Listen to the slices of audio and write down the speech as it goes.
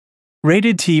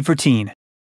Rated T for Teen.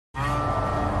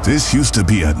 This used to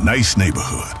be a nice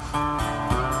neighborhood.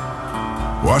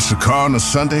 Wash the car on a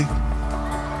Sunday,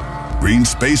 green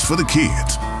space for the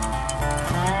kids.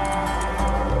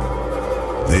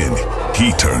 Then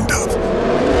he turned up.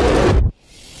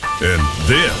 And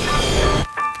then.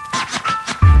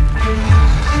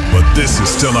 But this is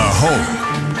still our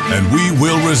home, and we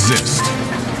will resist.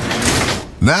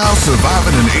 Now,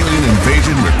 surviving an alien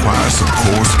invasion requires some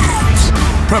core skills.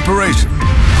 Preparation.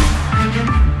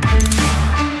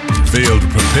 Fail to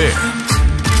prepare.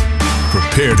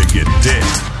 Prepare to get dead.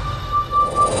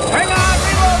 Hang on,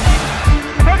 reloading!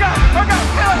 Hook up,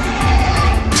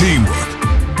 Teamwork.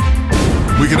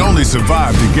 We can only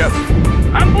survive together.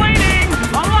 I'm bleeding!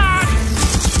 A lot!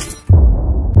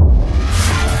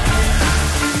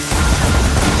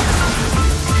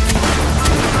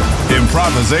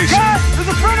 Improvisation. Guys, there's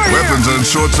a printer here! Weapons are in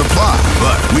short supply,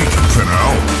 but we can print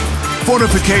our own.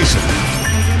 Fortification.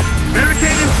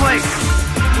 Barricade in place!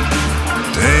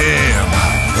 Damn,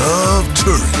 I love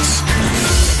turrets.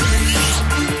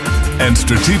 And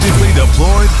strategically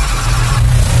deployed.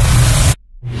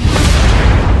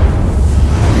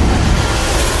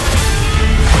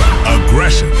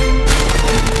 Aggression.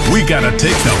 We gotta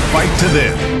take the fight to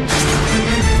them.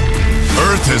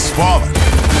 Earth has fallen.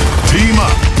 Team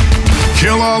up.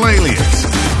 Kill all aliens.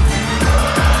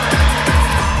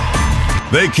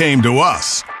 They came to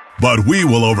us, but we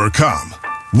will overcome.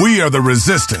 We are the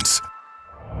resistance.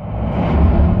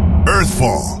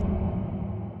 Earthfall.